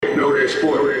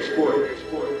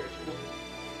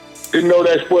You know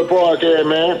that sport podcast,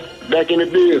 man. Back in the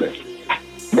building.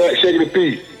 Back shaking the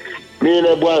piece. Me and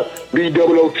that boy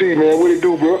B-double-O-T, man. What it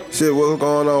do, bro? Shit, what's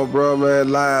going on, bro, man?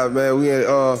 Live, man. We in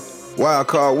Wild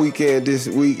Card weekend this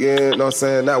weekend. You know what I'm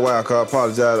saying? Not Wild Card,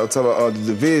 apologize. I'm talking about the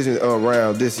division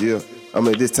round this year.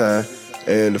 This time.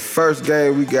 And the first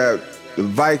game, we got the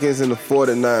Vikings and the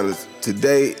 49ers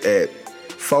today at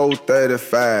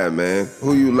 4:35, man.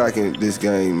 Who you liking this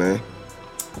game, man?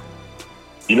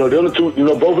 You know,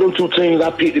 both of them two teams I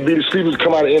picked to be the sleepers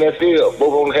come out of the NFL.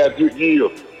 Both of them had good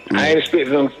years. Mm-hmm. I ain't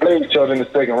expecting them to play each other in the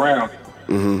second round.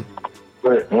 Mm-hmm.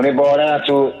 But when they ball down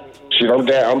to it, shit, I'm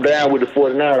down with the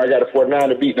 49ers. I got the 49ers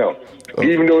to beat them. Oh.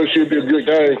 Even though it should be a good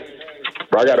game,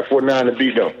 but I got the 49ers to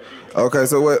beat them. Okay,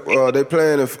 so what they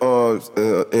playing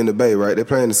in the Bay, right? They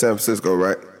playing in San Francisco,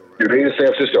 right? Yeah, they in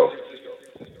San Francisco.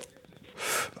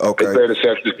 Okay. They play in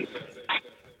San Francisco.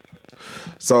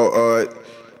 So,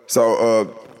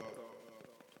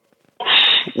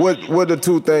 what the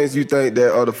two things you think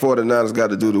that the 49ers got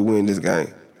to do to win this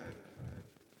game?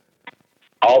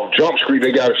 Off Jump Street,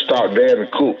 they got to stop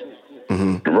Dalvin Cook,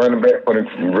 the running back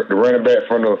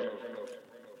from the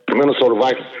Minnesota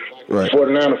Vikings. Right.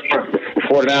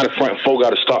 49ers front four got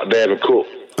to stop Dalvin Cook.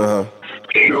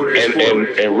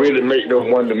 And really make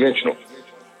them one-dimensional.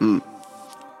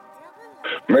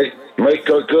 Make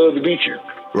Kirk Cousins beat you.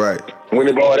 Right. When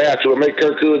they ball out to it, make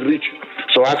Kirk Cousins beat you.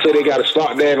 So I say they got to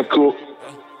stop Dalvin Cook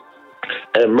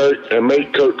and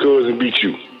make Kirk Cousins beat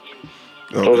you.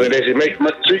 Okay. So they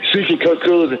should see Kirk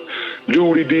Cousins do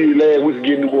what he did last week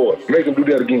against New Orleans. Make him do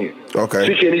that again. Okay.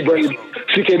 See can he bring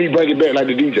it back like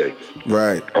the DJ.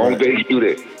 Right. I don't think he do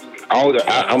that. I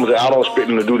don't expect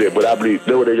him to do that, but I believe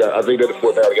that's what they got. I think that's the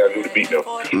fourth thing they got to do to beat them.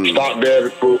 Stop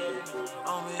Dalvin Cook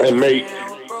and make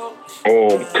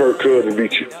Kirk Cousins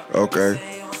beat you. Okay.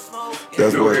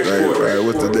 That's one thing. Right.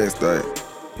 What's the next thing?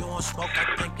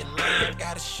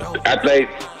 I think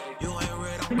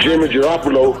Jimmy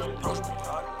Garoppolo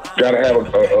got to have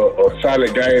a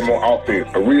solid game on offense,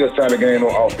 a real solid game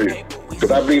on offense.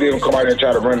 Because I believe they're going to come out there and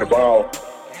try to run the ball.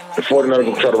 The 49ers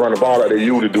going to try to run the ball like they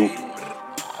usually do.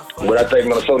 But I think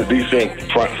Minnesota defense,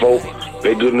 front four,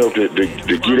 they good enough to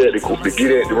get at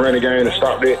the running game and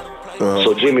stop that.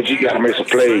 So Jimmy G got to make some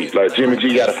plays. Like Jimmy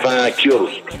G got to find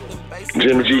killers.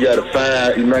 Jimmy G got to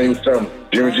find Emmanuel Sanders.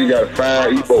 Jimmy G got to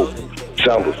find Ebo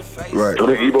Sanders. Right. So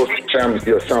Ebo Samuel.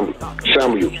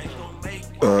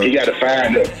 He got to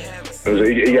find them.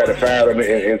 He got to find them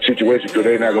in situations because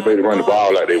they're not going to be able to run the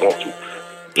ball like they want to.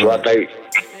 So I think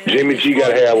Jimmy G got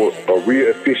to have a real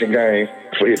efficient game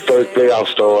for his first playoff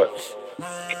start.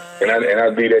 And I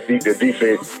believe that the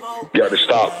defense got to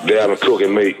stop Dalvin Cook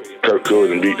and make Kirk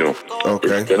Cousins beat them.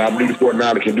 Okay. And I believe the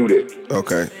 49ers can do that.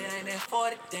 Okay.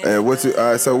 And what you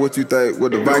think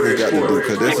what the Vikings got to do?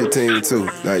 Because that's your team too.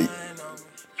 Like,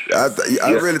 I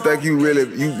really think you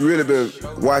really been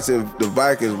watching the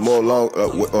Vikings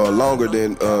longer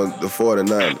than the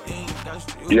 49ers.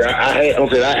 Yeah, I have.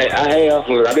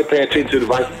 I've been paying attention to the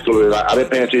Vikings. So I've been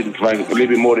paying attention to the Vikings a little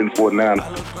bit more than the 49ers.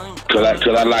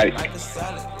 Because I like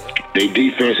their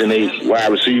defense and their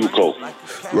wide receiver coach.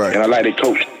 Right. And I like their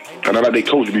coach. And I like their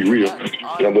coach to be real. But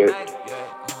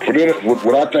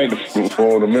what I think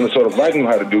the Minnesota Vikings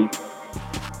have to do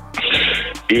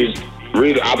is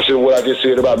really the opposite of what I just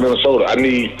said about Minnesota. I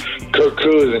need Kirk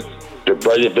Cousins to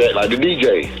bring it back like the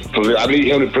DJ. So I need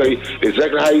him to play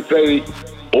exactly how he played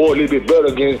or a little bit better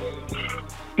against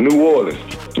New Orleans.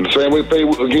 In the same way he played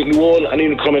against New Orleans, I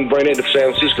need him to come and bring that to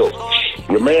San Francisco.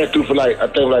 The man threw for I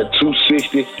think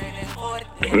 260,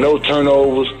 no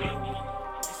turnovers.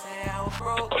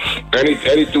 And he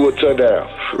threw a touchdown.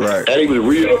 Right. And he was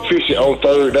real efficient on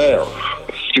third down.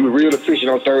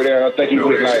 I think he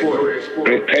went in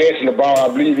passing the ball, I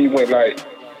believe he went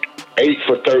 8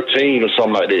 for 13 or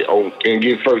something like that and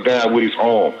getting first down with his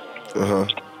arm.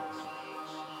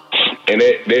 And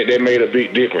that made a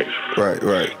big difference.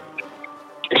 Right.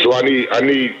 So I need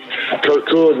Kirk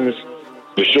Cousins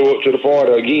to show up to the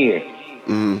party again.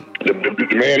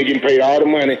 The man is getting paid all the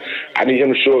money. I need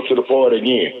him to show up to the party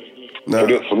again. No.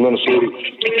 For Minnesota,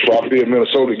 so I feel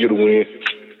Minnesota get a win.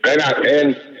 And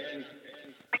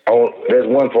that's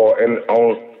one part. And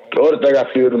on the other thing, I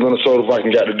feel the Minnesota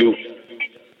Vikings got to do,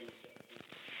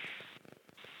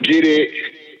 get it,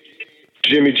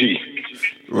 Jimmy G.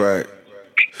 Right.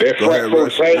 That front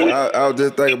foot same. I was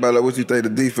just thinking about what you think the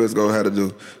defense gonna have to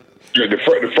do. Yeah, the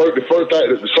first thing,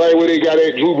 the same way they got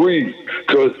at Drew Brees.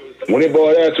 Because when they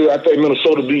brought out to it, I think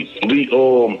Minnesota beat New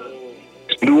Orleans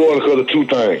because of two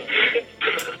things.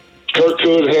 Kirk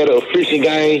Cousins had an efficient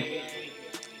game.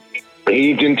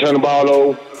 He didn't turn the ball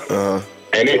over.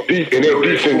 And that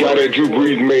defense guy that Drew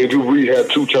Brees made, Drew Brees had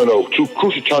two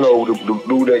crucial turnovers to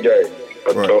lose that game.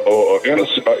 An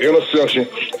interception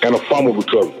and a fumble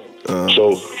recovery.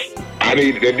 So I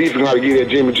need that defense got to get at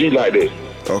Jimmy G like that.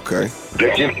 Okay. The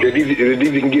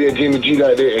defense can get at Jimmy G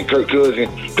like that, and Kirk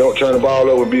Cousins don't turn the ball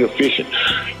over and be efficient.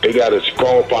 They got a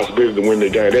strong possibility to win the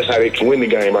game. That's how they can win the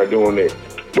game, by doing that.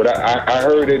 But I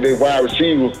heard that their wide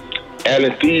receiver,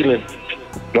 Allen Thielen,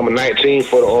 number 19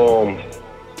 for the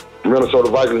Minnesota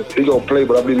Vikings, he gonna play,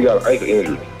 but I believe he got an ankle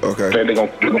injury. Okay. I think they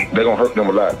gonna hurt them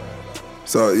a lot.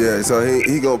 So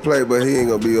he gonna play, but he ain't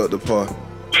gonna be up to par.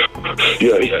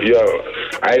 Yeah.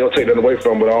 I ain't gonna take that away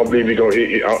from him, but I don't believe I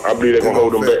believe they're gonna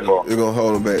hold him back more. They're gonna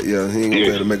hold him back. Yeah, he ain't gonna be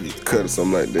able to make a cut or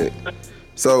something like that.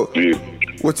 So,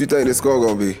 what you think the score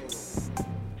gonna be?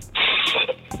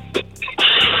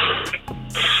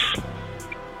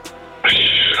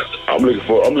 I'm looking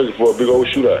for a big old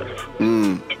shootout.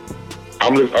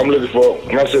 I'm looking for,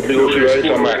 when I said big old shootout, I ain't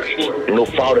talking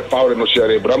about foul, no shit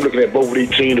there, but I'm looking at both of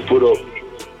these teams to put up,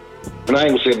 and I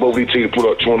ain't gonna say both of these teams to put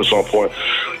up 20-some points,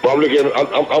 but I'm looking at,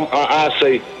 I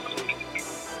say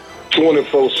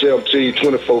 24-17,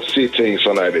 24-16,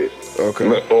 something like that. Okay.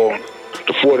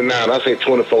 The 49, I say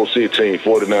 24-16,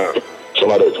 49, something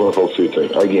like that,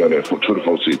 24-16. I get on that,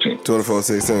 24-16.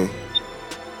 24-16.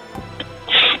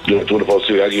 Yeah,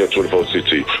 24-16. I give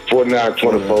 24-16.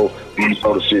 49-24,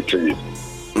 Minnesota 16.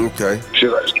 Okay.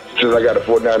 Since I got a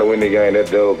 49 to win the game,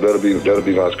 that'll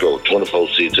be my score.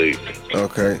 24-16.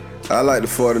 Okay. I like the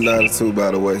 49ers too,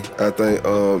 by the way.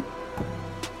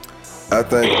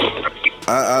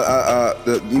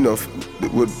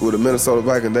 With the Minnesota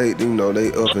Vikings, they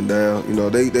up and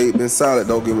down. They been solid.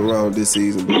 Don't get me wrong this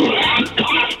season. But I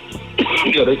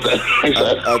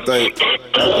think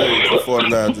the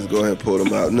 49ers just go ahead and pull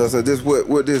them out. You know what I'm saying? This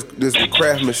what this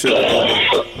craftsmanship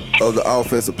of the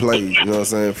offensive plays. You know what I'm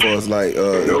saying? For us, like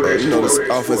the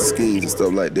offensive schemes and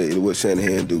stuff like that. What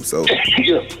Shanahan do. So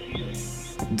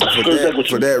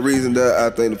for that reason, I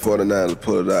think the 49ers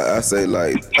pull it out. I say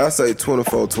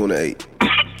 24-28.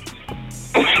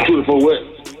 24 what?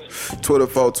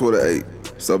 24-28,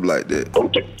 something like that.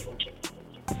 Okay.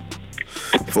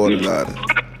 49ers.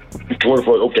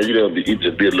 24. Okay, you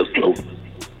just be a little close.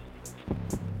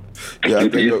 Yeah, I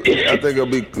think it'll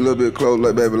be a little bit close,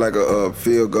 like maybe like a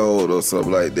field goal or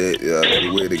something like that. Yeah,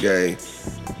 to win the game.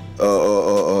 You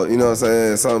know what I'm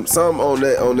saying? Some on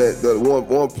that the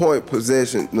 1 point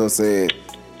possession. You know what I'm saying?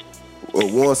 Or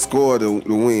one score to win.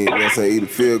 You know what I'm saying? Either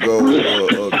field goal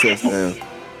or touchdown.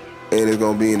 And it's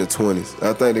gonna be in the 20s.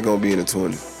 I think they're gonna be in the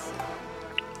 20s.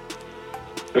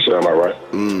 That sound about right.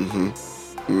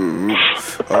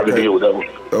 I can deal with that one.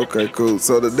 Okay, cool.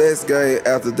 So the next game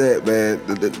after that, man,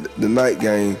 the night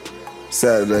game,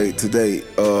 Saturday today,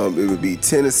 it would be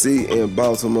Tennessee and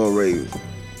Baltimore Ravens.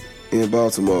 In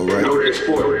Baltimore, right?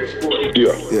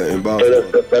 Yeah, in Baltimore.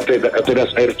 I think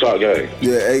that's 8 o'clock game.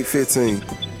 Yeah, 8:15.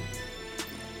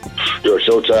 Yo,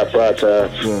 showtime, prime time,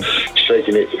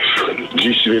 shaking it.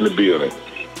 G-Shit in the building.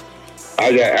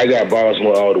 I got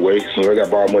Baltimore all the way, so I got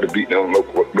Baltimore to beat them, no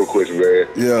question there.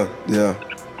 Yeah.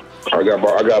 I got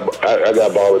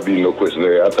Baltimore to beat, no question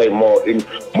there. I think Mark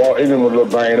Ingram was a little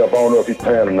banged up. I don't know if he's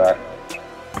playing or not.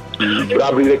 But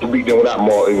I believe they can beat them without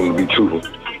Mark Ingram, to be truthful.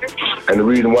 And the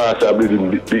reason why I say I believe they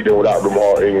can beat them without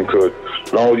Mark Ingram, because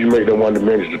as long as you make them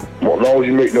one-dimensional,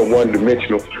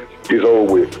 it's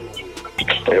over with.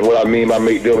 And what I mean by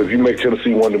make them, if you make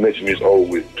Tennessee one-dimensional, it's over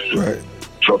with. Right.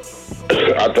 So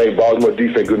I think Baltimore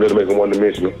defense good enough to make them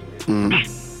one-dimensional. And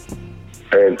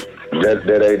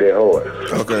that ain't that hard.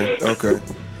 Okay.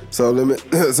 So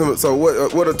so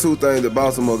what are two things that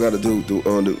Baltimore got to do to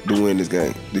win this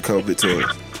game, to come victorious?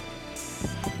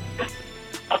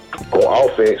 On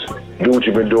offense, do what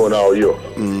you've been doing all year.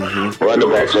 Run the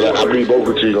back. So I believe both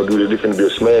of you gonna do this. This gonna be a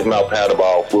smash mouth paddle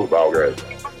ball football game.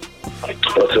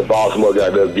 Until Baltimore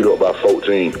got to get up by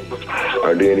 14,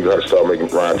 and then you got to start making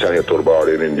Ryan Tannehill throw the ball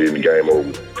in, and then the game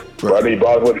over. Right.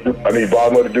 But I need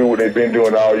Baltimore to do what they've been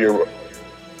doing all year.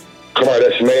 Come on,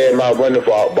 that smash mouth running the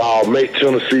ball, make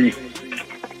Tennessee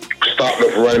stop them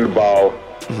from running the ball.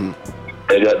 And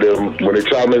got them when they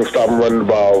try to make them stop them running the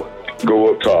ball,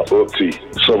 go up top, up T,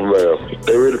 somewhere else.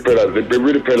 They really play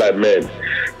like men. You know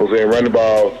what I'm saying? Run the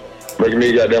ball, make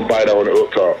me goddamn bite on the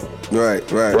up top. Right.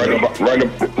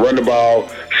 Run the ball,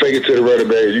 fake it to the running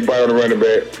back. You bite on the running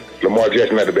back, Lamar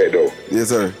Jackson at the back door. Yes,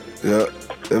 sir. Yeah,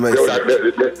 that makes sense.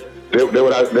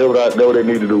 That's what they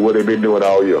need to do, what they've been doing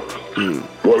all year.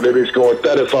 Well, they've been scoring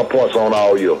 30-some points on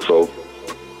all year. So,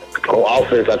 on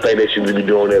offense, I think they should be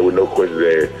doing that with no question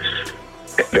there.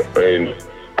 And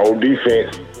on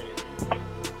defense,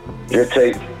 just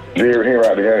take Derrick Henry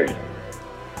out of the game.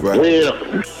 Right. Win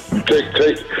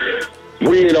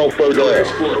on first down.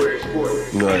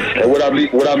 Right. And what I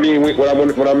mean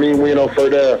win on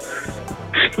first down.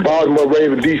 Baltimore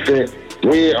Ravens defense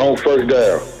win on first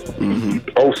down. Mm-hmm.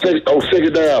 On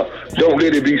second down, don't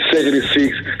let it be 2nd and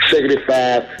 6, 2nd and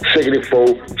 5, 2nd and 4,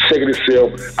 2nd and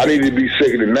 7. I need it to be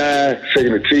 2nd and 9,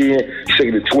 2nd and 10,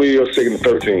 2nd and 12, 2nd and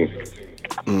 13.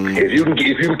 Mm-hmm. If you can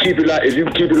keep it like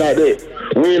that,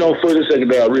 win on first and second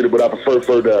down really, but I prefer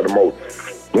first down the most.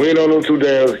 Win on them 2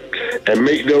 downs and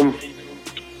make them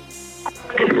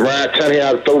Ryan Tannehill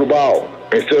how to throw the ball.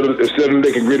 Instead of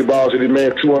making gritty balls to this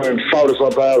man 240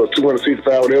 sometimes or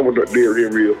 265, whatever they're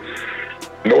real.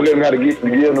 Don't let them have to give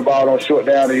them the ball on short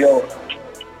down the yard.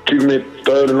 Keep them in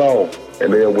 3rd and long,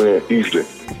 and they'll win easily.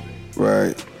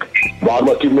 Right.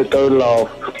 Baltimore keep them in 3rd and long,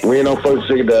 win on first and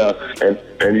second down,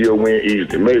 and you'll win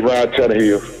easily. Make Ryan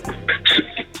Tannehill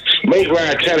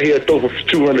throw for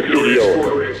 250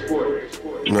 yards.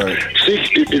 Right.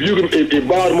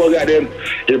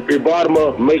 If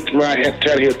Baltimore makes Ryan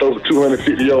Tannehill throw for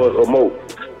 250 yards or more,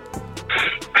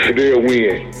 they'll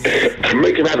win.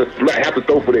 Make him have to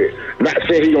throw for that. Not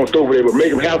saying he's gonna throw for that, but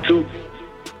make him have to.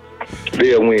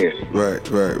 They'll win. Right.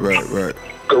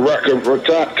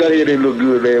 Tannehill didn't look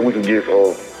good last week against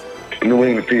New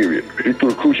England. Period. He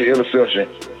threw a crucial interception.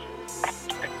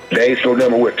 They scored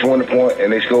them 20 points,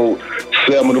 and they scored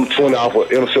 7 of them 20 off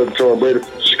of interception. Tom Brady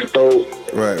throw.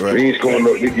 Right. You ain't scoring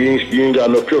no. You ain't got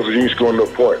no pistols. You ain't scoring no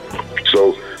point.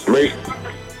 So make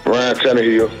Ryan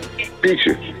Tannehill beat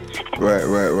you. Right.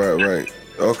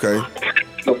 Okay.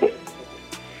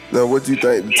 Now, what do you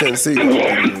think the Tennessee gonna do?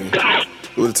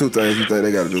 What are the 2 things you think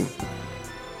they got to do?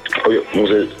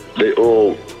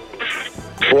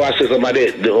 Before I say something like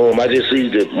that, I just see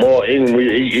that Mark Ingram,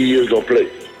 he is gonna play.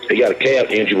 He got a calf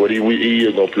injury, but he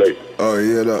is gonna play. Oh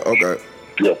yeah, no, okay.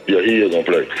 Yeah, he is gonna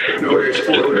play.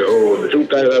 The 2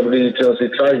 things I believe Tennessee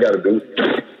Titans got to do.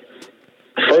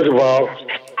 First of all,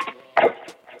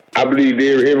 I believe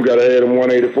Derrick Henry got to have him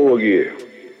 184 again.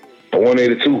 Or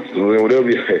 182, whatever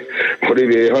you say.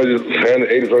 Whatever,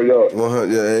 184 yards.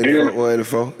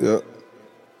 184, yeah.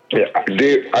 Yeah,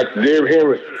 Derrick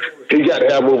Henry, he got to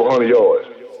have over 100 yards.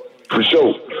 For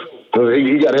sure.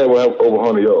 He got to have over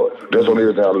 100 yards. That's on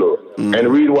every time I look. Mm-hmm. And the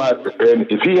reason why, and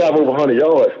if he have over 100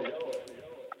 yards,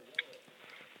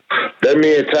 that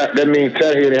means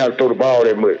Tannehill didn't have to throw the ball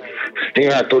that much. He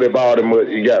didn't have to throw that ball that much.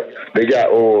 They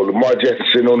got Lamar Jackson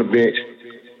sitting on the bench.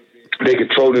 They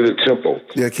control the tempo.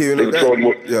 Yeah, keeping it that.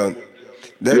 Yeah.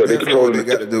 That's definitely what they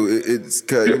got to do. It's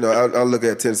cause I look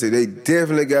at Tennessee. They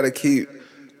definitely got to keep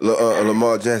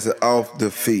Lamar Jackson off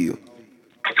the field.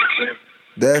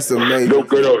 That's the main. Don't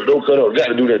cut off. Got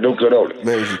to do that. Don't cut off.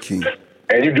 Major key.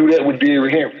 And you do that with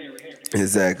Derrick Henry.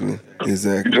 Exactly. You know what I'm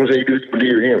saying? You do this with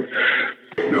Derrick Henry.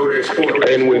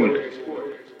 And when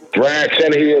Ryan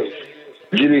Tannehill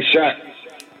get his shot,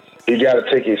 he got to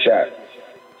take his shot.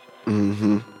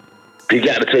 Mm-hmm. He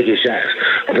got to take his shots.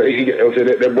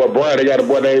 That boy Brown, they got a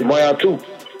boy named Brown too.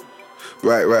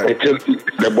 Right.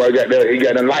 That boy he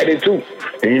got a lightning too.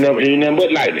 And he ain't nothing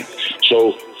but lightning.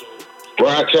 So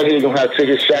Ryan Tannehill gonna have to take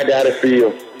his shot out of the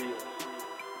field.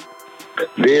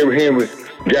 Derrick Henry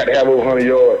got to have over 100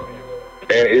 yards.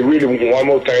 And it really one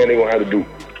more thing they gonna have to do.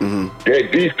 Mm-hmm.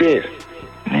 That defense,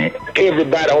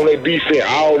 everybody on that defense,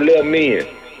 all 11 men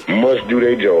must do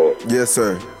their job. Yes,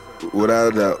 sir.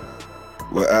 Without a doubt.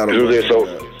 So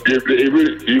you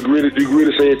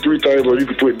really say 3 things, or you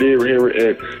can put Derrick Henry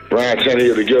and Ryan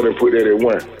Tannehill together and put that at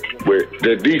one. But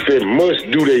the defense must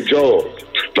do their job.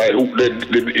 Like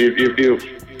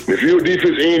if you're a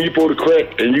defense end, you supposed to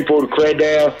crack and you supposed to crack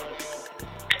down,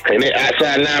 and that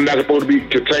outside linebacker supposed to be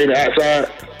contained outside.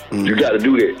 Mm-hmm. You got to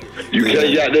do that. You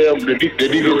can't get there. The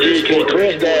defense can't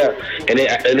crash down, and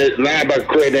that linebacker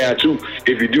crash down too.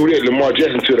 If you do that, Lamar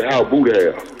Jackson to the house, boot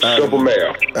hell. Simple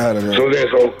math. I don't know. So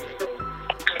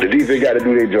the defense got to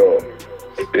do their job.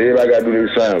 Everybody got to do their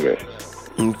assignment.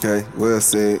 Okay, well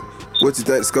said. What you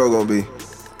think the score gonna be?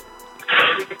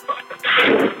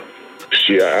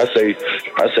 Shit, I say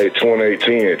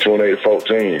 28-10,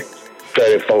 28-14,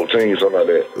 30-14, something like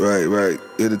that. Right.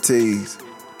 It'll tease.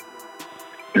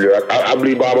 Yeah, I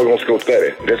believe Baba gonna score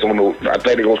 30. That's on the. I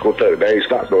think they're gonna score 30. They ain't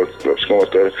stopped scoring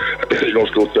 30. I think they're gonna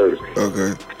score 30.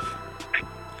 Okay.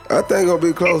 I think it's gonna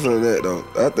be closer than that though.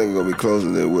 I think it's gonna be closer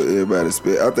than what everybody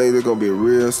expect. I think it's gonna be a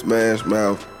real smash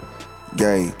mouth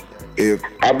game.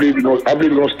 I believe we're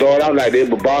gonna start out like that,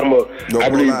 but Baltimore. I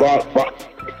believe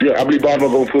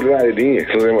Baltimore gonna put it out at the end.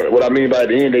 So then what I mean by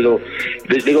the end, they gonna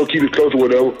keep it close or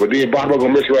whatever. But then Baltimore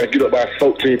gonna mess around and get up by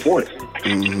 14 points.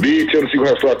 Mm-hmm. Then Tennessee gonna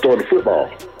have to start throwing the football.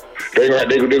 They gonna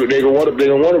want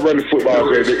to run the football.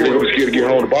 They gonna be scared to get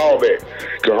home the ball back.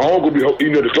 Cause home gonna be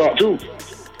eating at the clock too.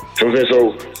 So I'm saying,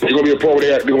 so it's gonna be a part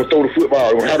where they're gonna throw the football.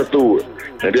 They're gonna have to throw it,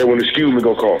 and then when the excuse me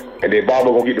gonna come, and then Bob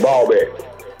gonna get the ball back.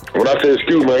 When I say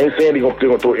excuse me, I ain't saying they're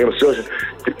gonna throw an interception.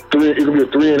 It's gonna be a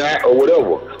 3 and out or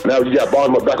whatever. Now you got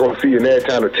Baltimore back on the field, and every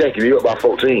time to attack you, they up by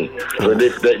 14. So they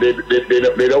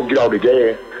don't get out the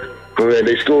gas. So then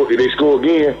they score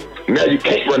again. Now you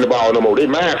can't run the ball no more. They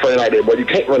mind frame like that, but you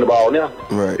can't run the ball now.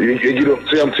 Right. You get up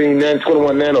 17-9,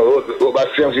 21-9, or up by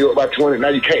 17, up by 20. Now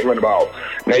you can't run the ball.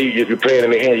 Now you're playing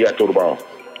in their hand. You got to throw the ball.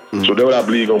 So that's what I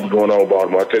believe gonna be going on with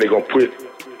Baltimore. I think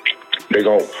they're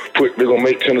gonna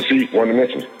make Tennessee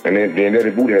one-dimensional, and then let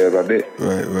the boot have I bet.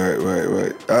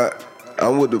 Right.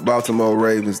 I'm with the Baltimore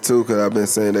Ravens too, because I've been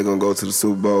saying they're gonna go to the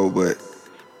Super Bowl. But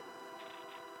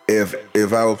if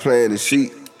I was playing the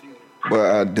sheet, but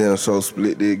I damn sure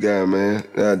split this guy, man.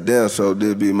 I damn sure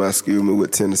did be my excuse me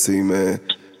with Tennessee, man.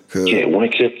 Yeah, one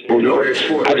kid.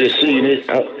 I just seen this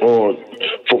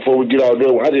before we get out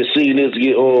there. I just seen this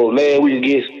last week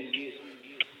against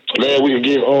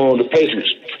the Patriots.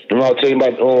 You know what I'm talking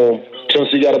about?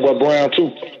 Tennessee got about Brown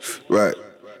too. Right.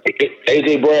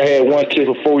 AJ Brown had one kick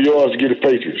for 4 yards to get the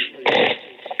Patriots.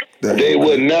 They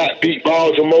would not beat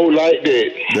Baltimore like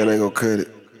that. That ain't gonna cut it.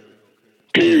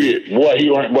 Period. Boy,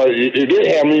 it did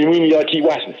happen. We gotta keep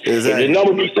watching. Exactly. If the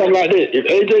number be something like that, if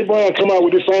AJ Brown come out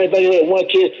with the same thing, he had one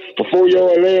kick for 4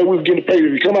 yards last week, getting the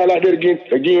Patriots. If he come out like that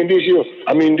again this year,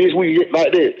 this week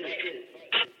like that.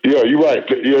 Yeah, you're right.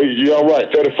 Yeah, you're all right.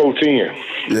 34-10.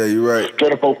 Yeah, you're right.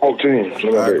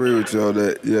 34-14. I agree with you on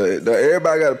that. Yeah,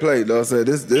 everybody got to play. You know what I'm saying?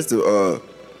 This you know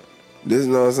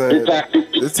what I'm saying?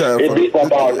 This time for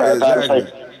exactly.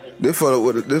 This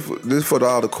for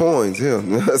all the coins here. You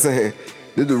know what I'm saying?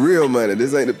 This the real money.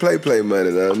 This ain't the play money.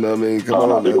 You know what I mean?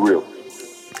 Come on, man. Real.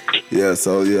 Yeah.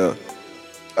 So yeah.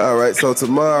 All right. So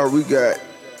tomorrow we got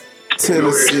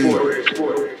Tennessee.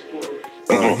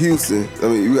 Houston. I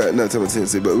mean, we got not talking about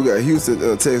Tennessee, but we got Houston,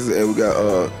 Texas, and we got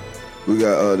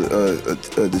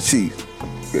the Chiefs.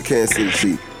 We got Kansas City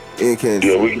Chiefs in Kansas.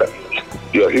 Yeah, we got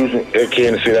Houston and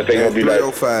Kansas City. I think it'll be like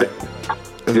 305.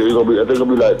 I think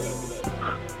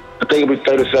it'll be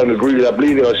 37 degrees. I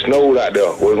believe it'll snow out there,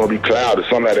 or it's gonna be cloudy or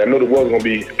something like that. I know the weather's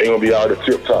ain't gonna be all the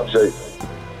tip top shape.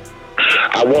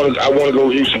 I want to go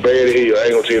Houston bad here. I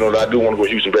ain't gonna tell you no. I do want to go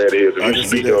Houston bad here. I can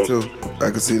see that too. I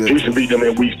can see that. Houston beat them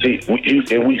in week 6.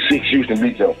 In week 6, Houston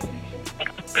beat them.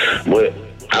 But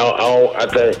I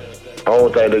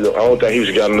don't think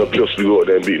Houston got enough pistols to go out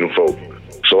there and beat them folks.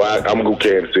 So I'm gonna go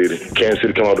Kansas City. Kansas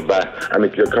City come out the bye. I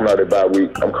think they'll come out their bye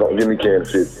week. Give me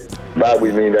Kansas City. Bye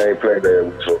week means they ain't playing that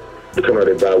week, so they come out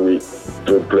their bye week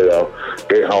to the playoff.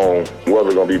 At home,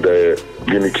 weather's gonna be bad.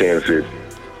 Give me Kansas City.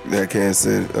 Yeah, Kansas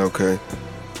City. Okay.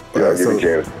 Yeah, give me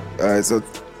Kansas. All right. So,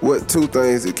 what 2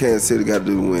 things that Kansas City got to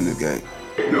do to win this game?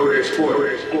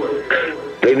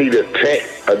 They need to attack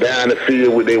down the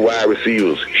field with their wide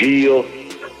receivers. Hill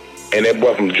and that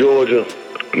boy from Georgia,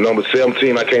 number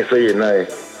 17. I can't say his name,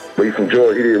 but he's from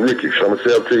Georgia. He did Ricky. Number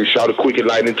 17. Shot a quick and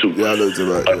lightning too. Yeah, I know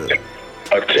about that.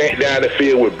 Attack down the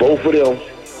field with both of them.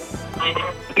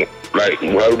 Like,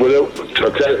 whatever,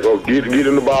 attack or get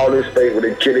them the ball in space with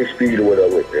their killing speed or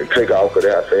whatever, and take off because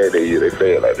they're how fast they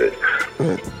fast like that.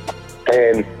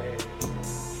 And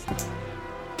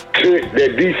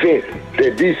that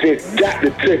defense got to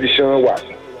touch Deshaun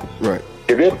Watson. Right.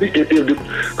 Matter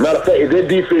of fact, if that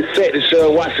defense sacked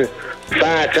Deshaun Watson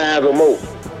 5 times or more,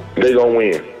 they gonna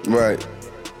win. Right.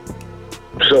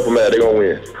 Simple matter, they gonna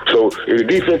win. So if the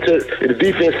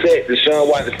defense sacked Deshaun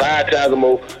Watson 5 times or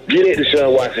more, get at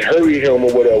Deshaun Watson, hurry him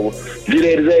or whatever, get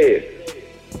at his ass,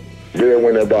 they'll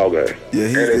win that ball game. Yeah,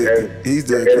 he's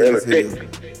doing crazy.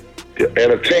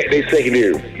 And attack their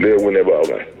secondary, they'll win that ball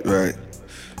game. Right.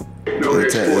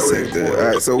 Attack their secondary. All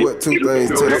right. So what 2 things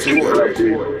Tennessee got to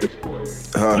do?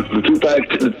 The two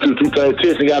things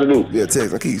Tennessee got to do. Yeah,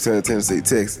 Texas. I keep saying Tennessee,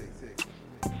 Texas.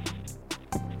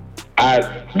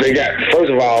 They got,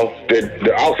 first of all,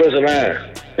 the offensive line.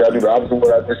 Got to do the opposite of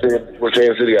what I just said, what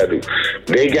Kansas City got to do.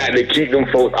 They got to keep them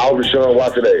folks out of Deshaun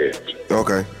Watson ass.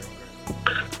 Okay.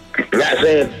 Not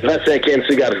saying Kansas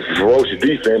City got a ferocious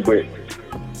defense, but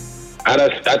I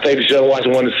think Deshaun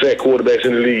Watson one of the set quarterbacks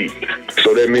in the league.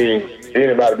 So that means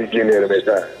anybody be getting there at that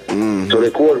time. Mm-hmm. So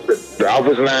the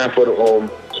offensive line for the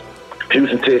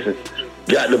Houston Texans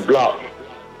got the block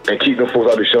and keep them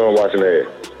folks out of Deshaun Watson ass.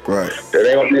 Right. That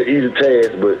ain't gonna be an easy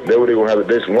task, but that's what they're gonna have to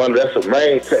do. That's the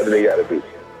main task that they gotta do.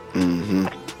 Mm-hmm.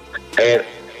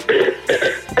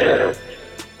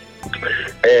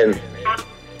 And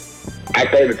I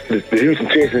think the Houston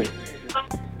Texans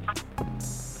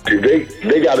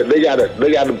They gotta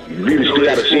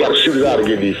shoot it out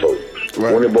against these folks.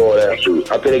 Right. When they ball down to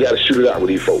it. I think they gotta shoot it out with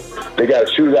these folks. They gotta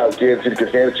shoot it out with Kansas City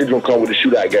because Kansas City gonna come with the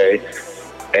shootout game.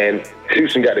 And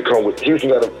Houston gotta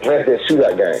play that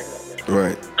shootout game.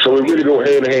 Right. So it really go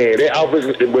hand in hand. But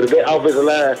if that offensive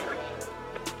line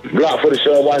block for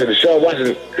Deshaun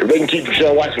Watson, if they can keep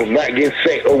Deshaun Watson from not getting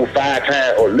sacked over 5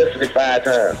 times or less than 5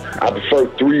 times, I prefer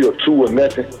 3 or 2 or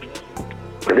nothing.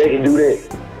 If they can do that,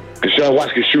 Deshaun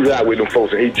Watson can shoot it out with them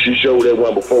folks, and he showed that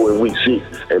one before in week 6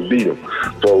 and beat them.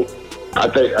 So I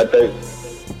think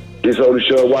it's on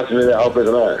Deshaun Watson in that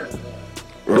offensive line.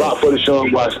 Block for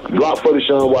Deshaun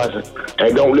Watson,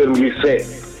 and don't let him get sacked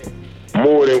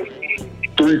more than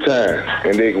 3 times,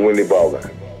 and they can win the ball game.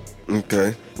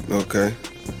 Okay.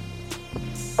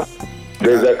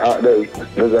 That's like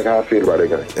how I feel about that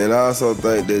game. And I also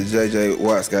think that J.J.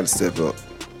 Watt's got to step up.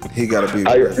 He got to be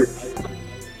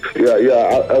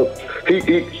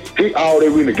he all they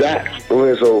really got.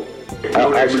 So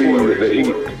I believe that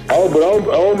he. I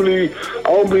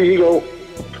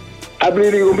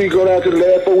believe he gonna go down to the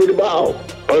last 4 with the ball,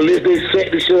 unless they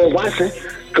sack Deshaun Watson.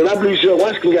 Cause I believe Deshaun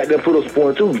Watson got them put us a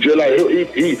point too. Just like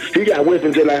he got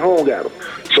weapons just like Home got them.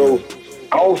 So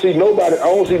I don't see man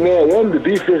one of the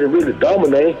defense really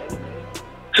dominating.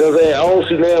 So I'm saying I don't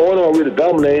see man one of them really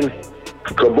dominating.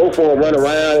 Cause both of them run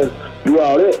around and do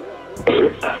all that.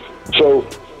 So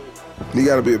you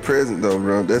gotta be a present though,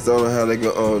 bro. That's the only how they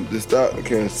go to stop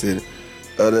Kansas City.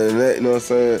 Other than that, you know what I'm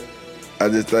saying? I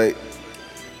just think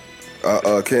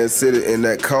Kansas City in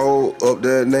that cold up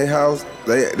there in their house,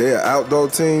 they an outdoor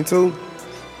team too.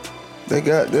 They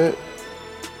got that.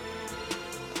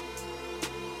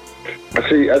 I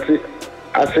seen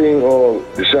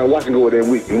Deshaun Watson go there in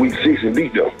week 6 and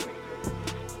beat them.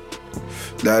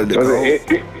 Not the cold.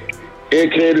 In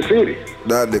Kansas City.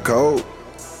 Not the cold.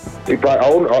 He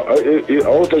probably I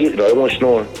don't think it wasn't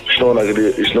snowing like it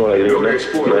is. It's snowing like it is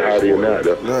now. Not how it is now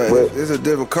though. No, it's a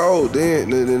different cold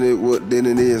then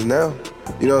it is now.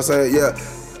 You know what I'm saying? Yeah.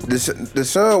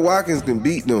 Deshaun Watkins can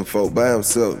beat them folk by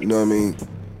himself, you know what I mean?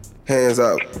 Hands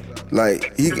out.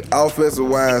 Like he offensive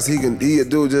wise, he'll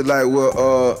do just like what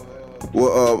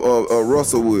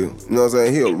Russell will. You know what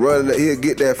I'm saying? He'll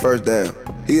get that first down.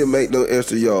 He'll make those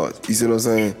extra yards. You see what I'm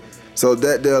saying? So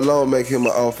that there alone make him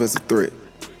an offensive threat.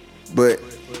 But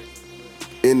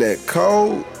in that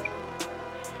cold,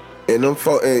 and them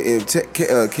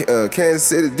Kansas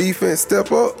City defense step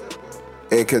up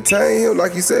and contain him,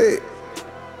 like you said,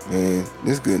 man,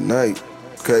 this good night.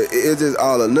 Cause it's just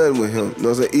all or nothing with him. You know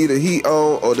what I'm saying? Either he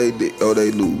on or they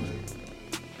lose.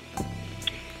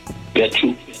 That's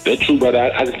true, but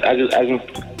I can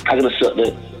accept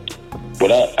that.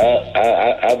 But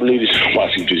I believe Deshaun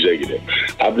Watson can shake it.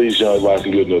 I believe Deshaun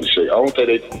Watson good enough to shake. I don't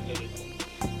think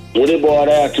when they ball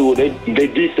out to it, they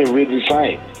defense really the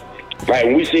same. Like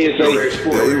when we see it say,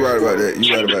 yeah, you right about that.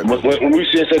 When we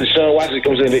see it say Deshaun Watson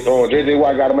comes in, J.J.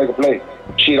 Watt got to make a play.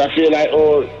 Shit, I feel like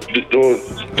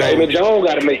David Jones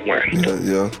got to make one.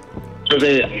 Yeah. So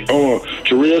then,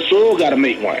 Terrell Sewell got to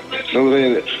make one. So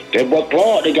then, that boy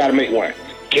Clark, they got to make one.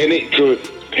 Cause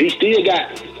he still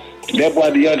got that boy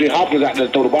DeAndre Hopkins out there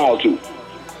to throw the ball to.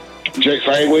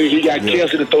 Same way he got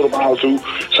Kelsey to throw the ball to.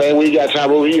 Same way he got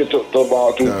Tyrell Hill to throw the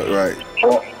ball to. Right.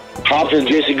 Hopkins,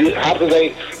 Jesse Good. Hopkins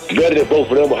ain't better than both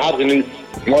of them, but Hopkins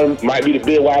one might be the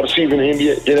best wide receiver in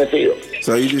the NFL.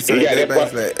 So you just say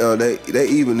they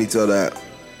even each other out.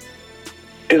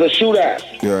 It's a shootout.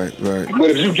 Right. But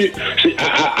if you get, see,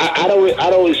 I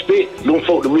don't expect them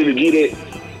folk to really get it.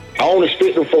 I don't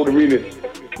expect them folk to really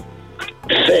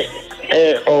set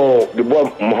the boy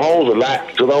Mahomes a lot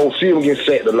because I don't see him get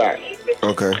set a lot.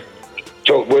 Okay.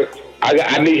 So, but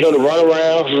I need him to run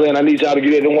around, and I need y'all to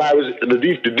get at the wide receiver. The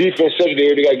defense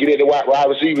secondary, they got to get at the wide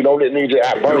receiver. Don't let niggas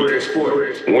outburn.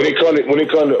 When it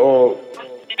come to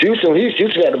Houston,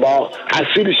 Houston got the ball. I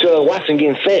see Deshaun Watson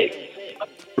getting sacked.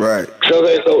 Right. So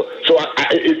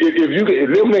if you can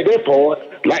eliminate that part,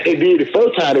 like they did the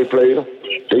first time they played him,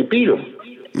 they beat him.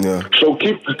 Yeah. So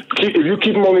if you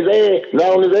keep him on his ass,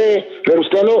 not on his ass, let him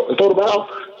stand up and throw the ball.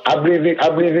 I believe he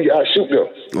shoot them.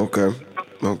 Okay.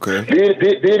 Now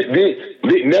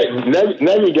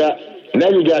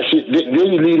you got shit. Then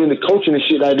you lead into coaching and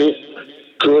shit like that.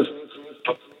 Cause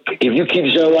if you keep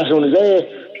Deshaun Watson on his ass,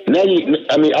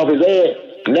 off his ass.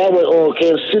 Now when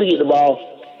Kansas City get the ball,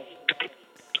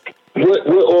 what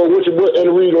Andy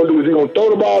Reid gonna do? Is he gonna throw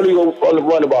the ball or he gonna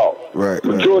run the ball? Right.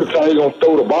 Majority of the time he gonna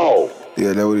throw the ball.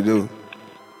 Yeah, that's what he do.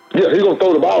 Yeah, he gonna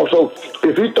throw the ball. So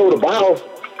if he throw the ball,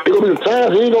 there gonna be some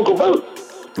times he ain't gonna convert.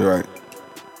 Right.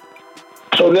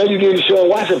 So now you get Deshaun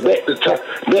Watson back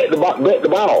the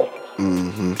ball.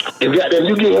 Mm-hmm. If goddamn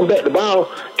you give him back the ball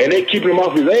and they keep him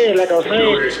off his ass, like I was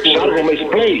saying, Shotty gonna make some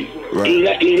plays. Right. He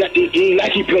ain't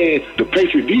like he playing the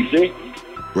Patriot defense.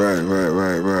 Right.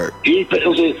 He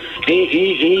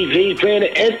playing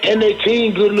it, and their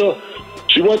team good enough.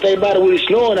 See, one thing about it, when he's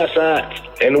snoring outside,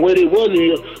 and the way they was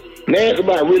here, now it's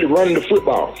about really running the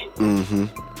football. Mm-hmm.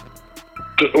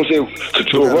 I'm saying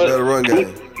to run, better run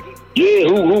game. Yeah,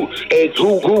 who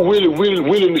really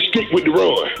willing to stick with the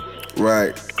run?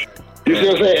 Right. You see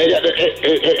what I'm saying?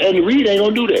 And the Reed ain't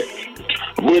gonna do that.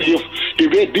 But if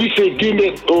that defense getting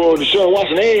that Deshaun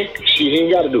Watson ass, he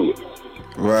ain't got to do it.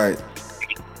 Right.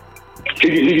 He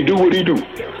can do what he do. Right.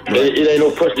 It ain't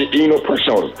no pressure. Ain't no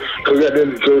pressure on him. Cause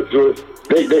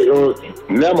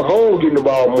now Mahomes getting the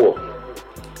ball more.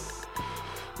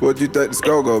 What do you think the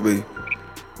score gonna be?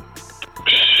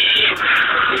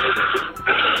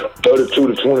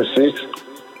 32-26.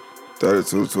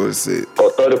 32-26. Or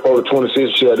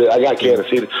 34-26. I got Kansas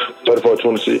City.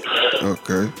 34-26.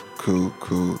 Okay. Cool.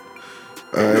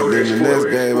 All right. Then the next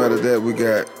game out of that, we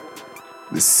got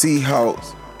the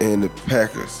Seahawks and the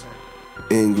Packers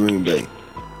in Green Bay.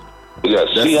 We got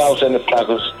Seahawks and the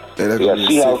Packers. And that's gonna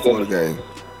be a 6-4 game.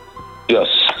 Yes,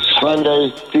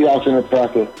 Sunday, Seahawks and the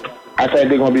Packers. I think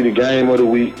they're gonna be the game of the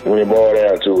week when it boils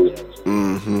down to it.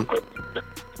 Mm-hmm.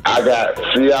 I got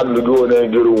Seattle to go in there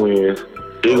and get a win.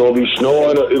 It's gonna be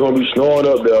snowing up. It's gonna be snowing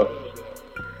up there.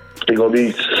 It's gonna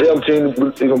be 17.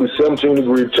 It's gonna be 17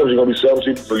 degrees. Temperature gonna be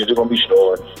 17 degrees. It's gonna be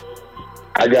snowing.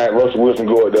 I got Russell Wilson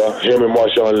go out there. Him and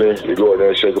Marshawn Lynch to go out there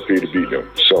and shake a feet to beat them.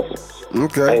 Simple.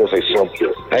 Okay. I ain't gonna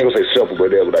say simple, but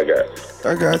that's what I got.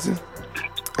 I got you.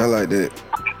 I like that.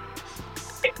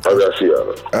 I got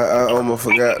Seattle. I almost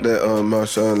forgot that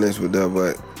Marshawn Lynch was there,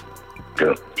 but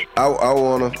yeah. I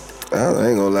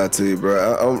ain't gonna lie to you,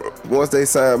 bro. Once they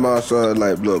signed Marshawn,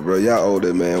 like, look, bro, y'all owe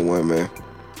that man one, man.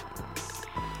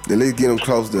 At least get him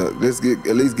close there. At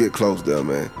least get close there,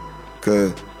 man.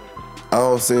 Cause I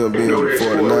don't see him being with the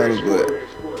 49ers,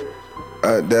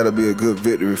 but that'll be a good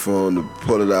victory for him to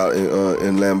pull it out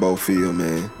in Lambeau Field,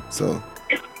 man. So,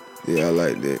 yeah, I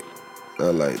like that.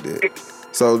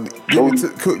 So, give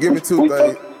me two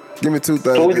things. Give me two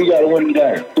things. So who you got to win the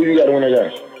game?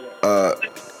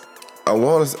 I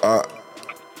want to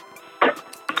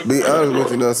be honest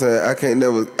with you, know what I'm saying? I can't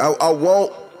never. I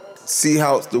want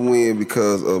Seahawks to win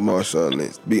because of Marshawn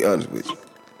Lynch. Be honest with you.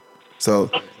 So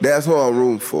that's what I'm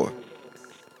rooting for.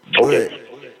 Okay.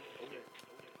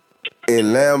 But in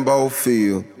Lambeau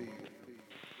Field,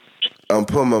 I'm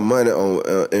putting my money on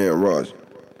Aaron Rodgers.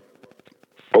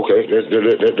 Okay, that's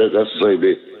the same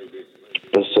bit.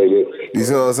 That's the same bit. You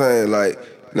see what I'm saying? Like,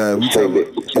 now we talking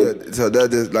about, so that's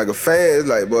just like a fan. It's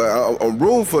like, boy, I'm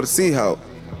rooting for the Seahawks,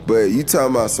 but you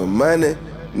talking about some money?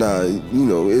 Nah, you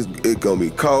know it's gonna be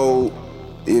cold.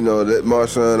 You know that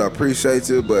Marshawn, I appreciate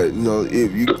you, but you know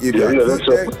if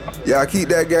y'all keep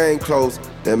that game close,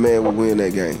 that man will win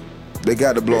that game. They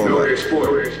got to blow him out.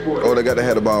 Oh, they got to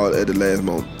have the ball at the last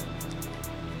moment.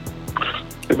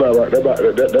 That's about right.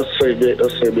 That's the same bit.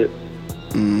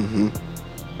 Mm-hmm.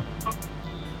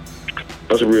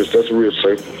 That's a real safe.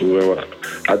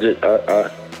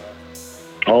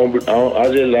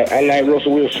 I like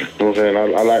Russell Wilson. You know what I'm saying?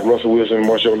 I like Russell Wilson and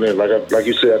Marshawn Lynch. Like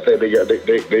you said, I think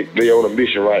they on a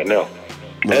mission right now.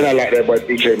 Right. And I like that boy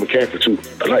DK McCaffrey too.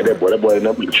 I like that boy. That boy ain't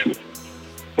nothing but the truth.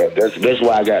 But that's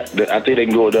why I think they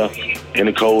can go down in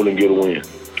the cold and get a win.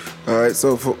 All right.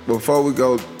 So before we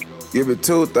go, give me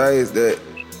two things that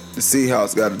the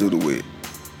Seahawks got to do to win.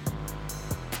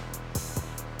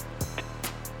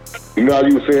 You know how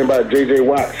you were saying about J.J.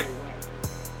 Watt?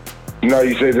 You know how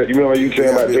you said that? You know how you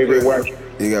saying about J.J. Watt?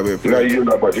 You got to be a you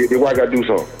know about J.J. Watt got to do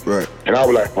something. Right. And I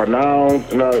was like, well, no,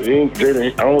 he ain't,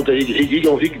 I don't think he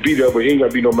can be there, but he ain't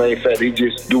gonna be no main factor. He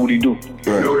just do what he do.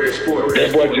 Right.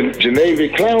 That boy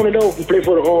Janavius Clowney though, who play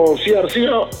for the Seattle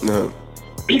Seahawks. Uh-huh.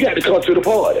 He got to come to the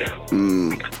party.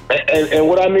 Mm. And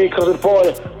what I mean, come to the party,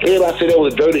 everybody said that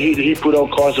was a dirty heat that he put on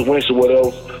Carson Wentz or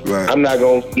whatever. Right. I'm not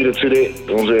going to get into that. You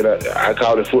know what I'm saying? I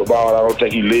call it football. I don't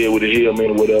think he led with the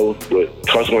helmet or whatever. But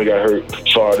Carson Wentz got hurt.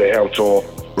 Sorry that happened to him.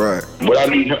 Right. But I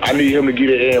need him to get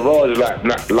at Aaron Rodgers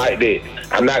like that.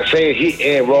 I'm not saying hit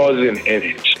Aaron Rodgers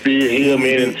and spear him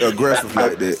in. Aggressive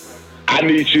like that. I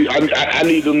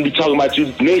need them to be talking about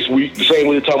you next week the same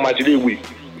way they're talking about you this week.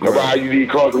 About how you need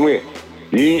Carson Wentz.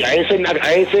 I ain't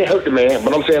saying hurt the man,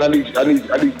 but I'm saying I need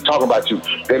to talk about you.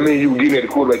 That means you were getting at the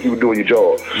quarterback, you were doing your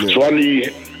job. Yeah. So I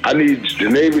need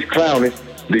Janavius Clowney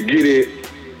to get it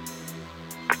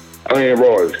Aaron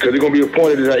Rodgers, because it's gonna be a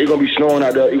point at the time. It's gonna be snowing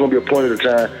out there. It's gonna be a point at the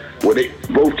time where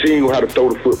both teams will have to throw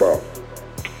the football,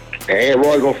 and Aaron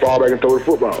Rodgers gonna fall back and throw the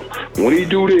football. When he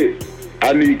do this,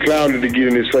 I need Clowney to get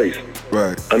in his face.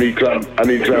 Right. I need Clown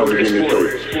to give me a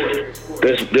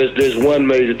There's one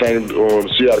major thing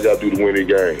Seattle got to do to win the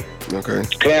game. Okay.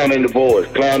 Clown and the boys.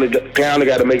 Clown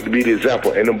got to be the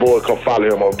example, and the boys come follow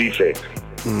him on defense.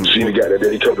 See the guy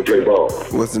that he come to play ball.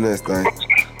 What's the next thing?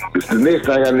 The next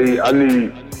thing I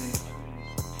need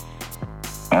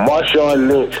Marshawn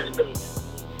Lynch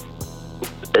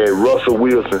and Russell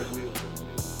Wilson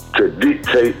to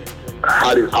dictate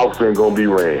how this offense gonna be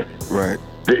ran. Right.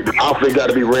 The offense got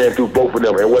to be ran through both of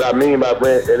them. And what I mean by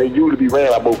ran, and it usually be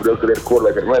ran by both of them because they're the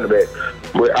quarterback and the running back.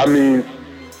 But I mean,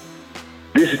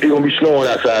 it's going to be snowing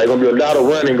outside. It's going to be a lot of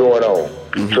running going on.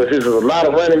 Mm-hmm. So since there's a lot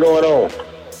of running going on,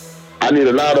 I need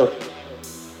a lot of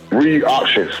read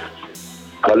options.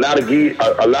 A lot of give to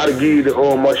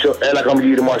Marshawn, and like I'm going to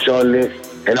give to Marshawn Lynch,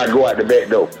 and I go out the back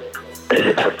door.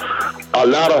 A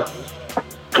lot of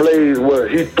plays where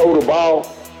he throw the ball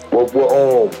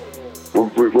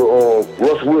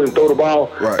Russell Wilson throw the ball,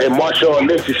 right. And Marshawn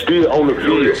Lynch is still on the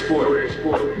field.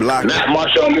 Block. Not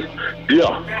Marshawn Lynch,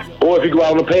 yeah. Or if he go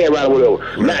out on the pad right or whatever.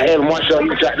 Right. Not having Marshawn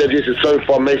Lynch out there just in certain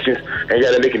formations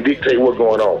and they can dictate what's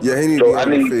going on. Yeah, he need to be on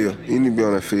the field. He need to be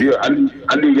on the field. Yeah, I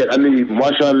need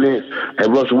Marshawn Lynch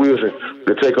and Russell Wilson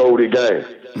to take over the game.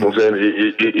 You know what I'm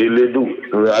saying? It do.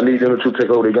 I need them to take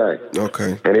over the game.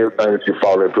 Okay. And everything should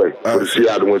fall in place. For the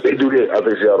Seattle win. They do that, I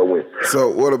think Seattle win. So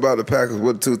what about the Packers?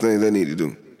 What are two things they need to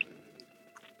do?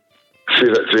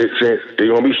 Since they're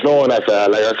going to be snowing outside.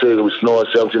 Like I said, it was snowing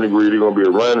 17 degrees. They're going to be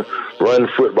a run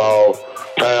football,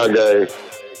 pound game.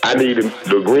 I need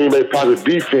the Green Bay Packers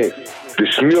defense, the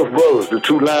Smith brothers, the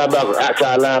two linebackers,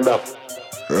 outside linebackers,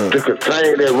 to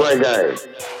contain that run game.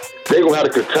 They're going to have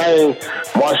to contain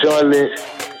Marshawn Lynch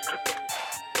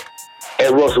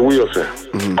and Russell Wilson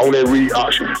on that read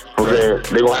option. Okay? They're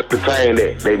going to have to contain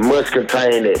that. They must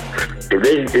contain that.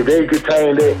 If they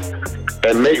contain that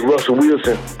and make Russell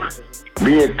Wilson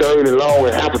being third and long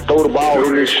and have to throw the ball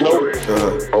in the snow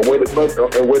or where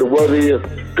the weather is,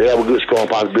 they have a good strong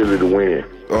possibility to win.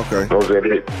 Okay. You know what I'm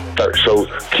saying? So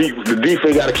the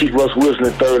defense got to keep Russell Wilson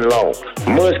in third and long.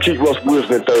 Must keep Russell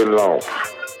Wilson in third and long.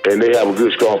 And they have a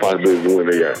good strong possibility to win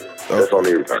the game. That's on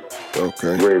everything.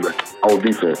 Okay. Green Bay on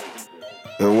defense.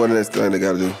 And what next thing they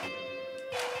got to do?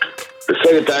 The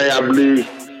second thing, I believe,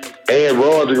 Aaron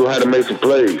Rodgers gonna have to make some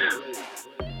plays.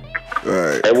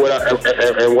 Right. And why I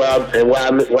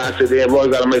said Aaron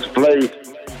Rodgers got to make some plays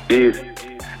is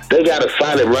they got a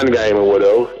solid run game or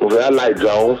whatever. Okay, I like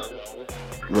Jones.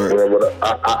 Right. But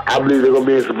I believe they're gonna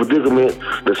be in some predicament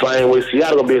the same way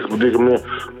Seattle gonna be in some predicament.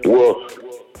 Well,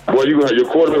 your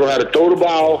quarterback gonna have to throw the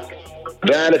ball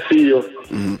down the field,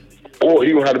 or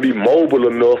he gonna have to be mobile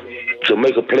enough to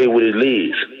make a play with his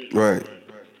legs. Right.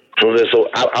 So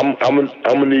I'm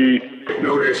gonna need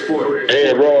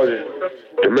Aaron Rodgers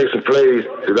to make some plays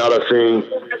that I've seen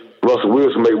Russell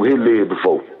Wilson make with his legs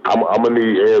before. I'm gonna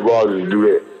need Aaron Rodgers to do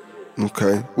that.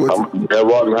 Okay. Aaron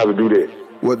Rodgers have to do that.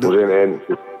 What you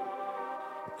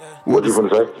gonna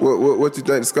say? What you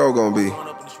think the score gonna be?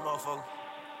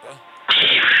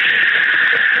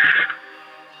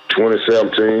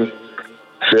 2017.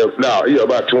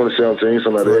 About 2017,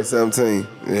 something like that. 2017.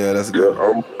 Yeah, that's good.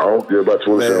 I don't care about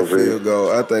 2017. Field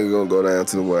goal. I think it's gonna go down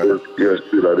to the wire. Yeah,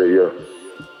 shit like that. Yeah.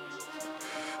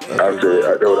 That's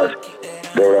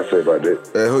what I say about that.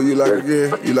 Hey, who you like again?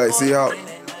 You like Seahawks?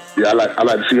 Yeah, I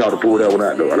like to see how to pull that one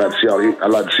out though. I like to see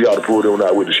how to pull that one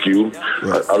out with the skew.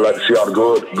 Right. I like to see how to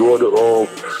go to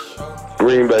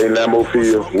Green Bay, Lambeau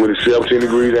Field with it 17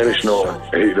 degrees and it's snowing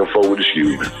and hit them four with the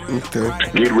skew. Okay.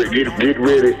 Get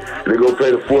ready. They go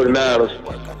play the 49ers.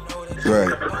 Right.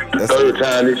 The third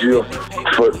time this year in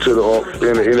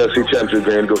the NFC Championship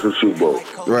game, go to the Super Bowl.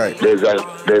 Right. That's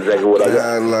exactly what I got. The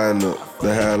high line.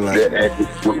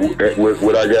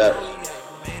 What I got.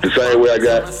 The same way I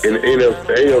got in the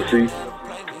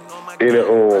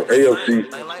AFC,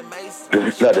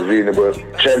 not division, but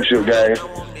championship game,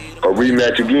 a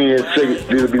rematch again.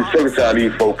 This will be the second time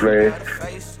these folks playing.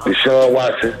 Deshaun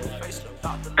Watson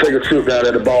take a trip down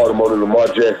at the Baltimore to Lamar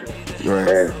Jackson,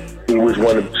 and he was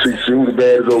one to see who the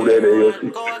bad is over there in the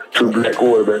AFC. Two black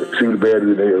quarterbacks, see who the bad is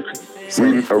in the AFC.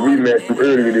 A rematch from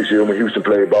earlier this year when Houston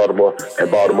played Baltimore and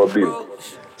Baltimore beat them.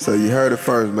 So you heard it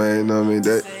first, man. You know what I mean?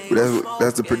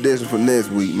 That's the prediction for next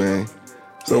week, man.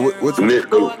 So what you next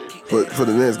go for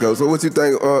the next go? So what you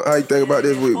think? How you think about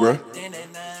this week, bro?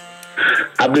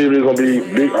 I believe it's gonna be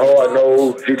big, hard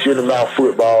nose, hit you in the mouth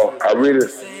football. I really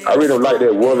don't like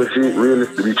that weather shit, really,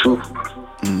 to be true.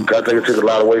 I think it took a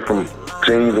lot away from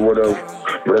teams or whatever.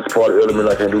 But that's part of the element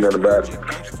I can't do nothing about it.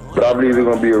 But I believe it's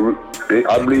gonna be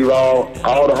I believe all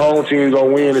the home teams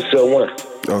gonna win except one.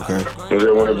 Okay.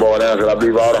 When it boils down, I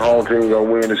believe all the home teams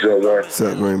gonna win except one.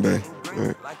 Except Green Bay. All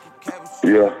right.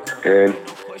 Yeah, and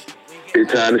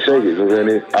it's time to shake it. So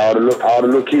then all the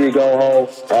little kids go home,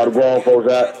 all the grown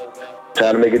folks out.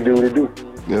 Time to make it do what it do.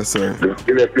 Yes, sir. The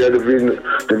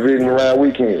NFL division around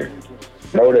weekend.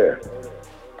 Know that.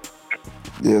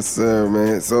 Yes, sir,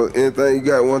 man. So anything you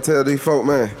got want to tell these folk,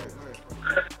 man?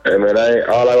 Hey, man,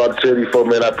 all I got to tell these folks,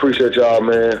 man, I appreciate y'all,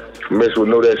 man. Mess with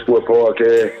Know That Sport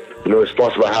podcast. You know, it's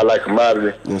sponsored by Highlight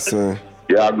Commodity. Yes, sir.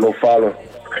 Y'all go follow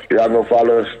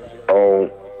us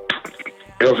on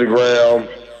Instagram,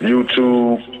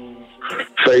 YouTube,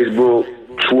 Facebook,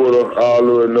 Twitter,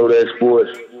 all of Know That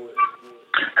Sports.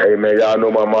 Hey, man, y'all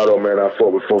know my motto, man. I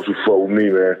fuck with folks who fuck with me,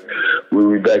 man.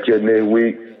 We'll be back here next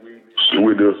week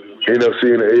with the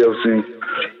NFC and the AFC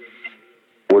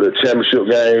with the championship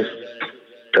games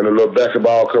and a little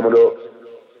basketball coming up.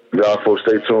 Y'all folks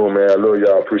stay tuned, man. I love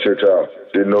y'all. Appreciate y'all.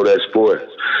 Didn't Know That Sport.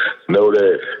 Know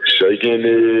that. Shaking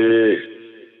it.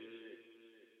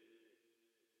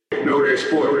 Know That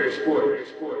Sport. Know That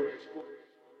Sport.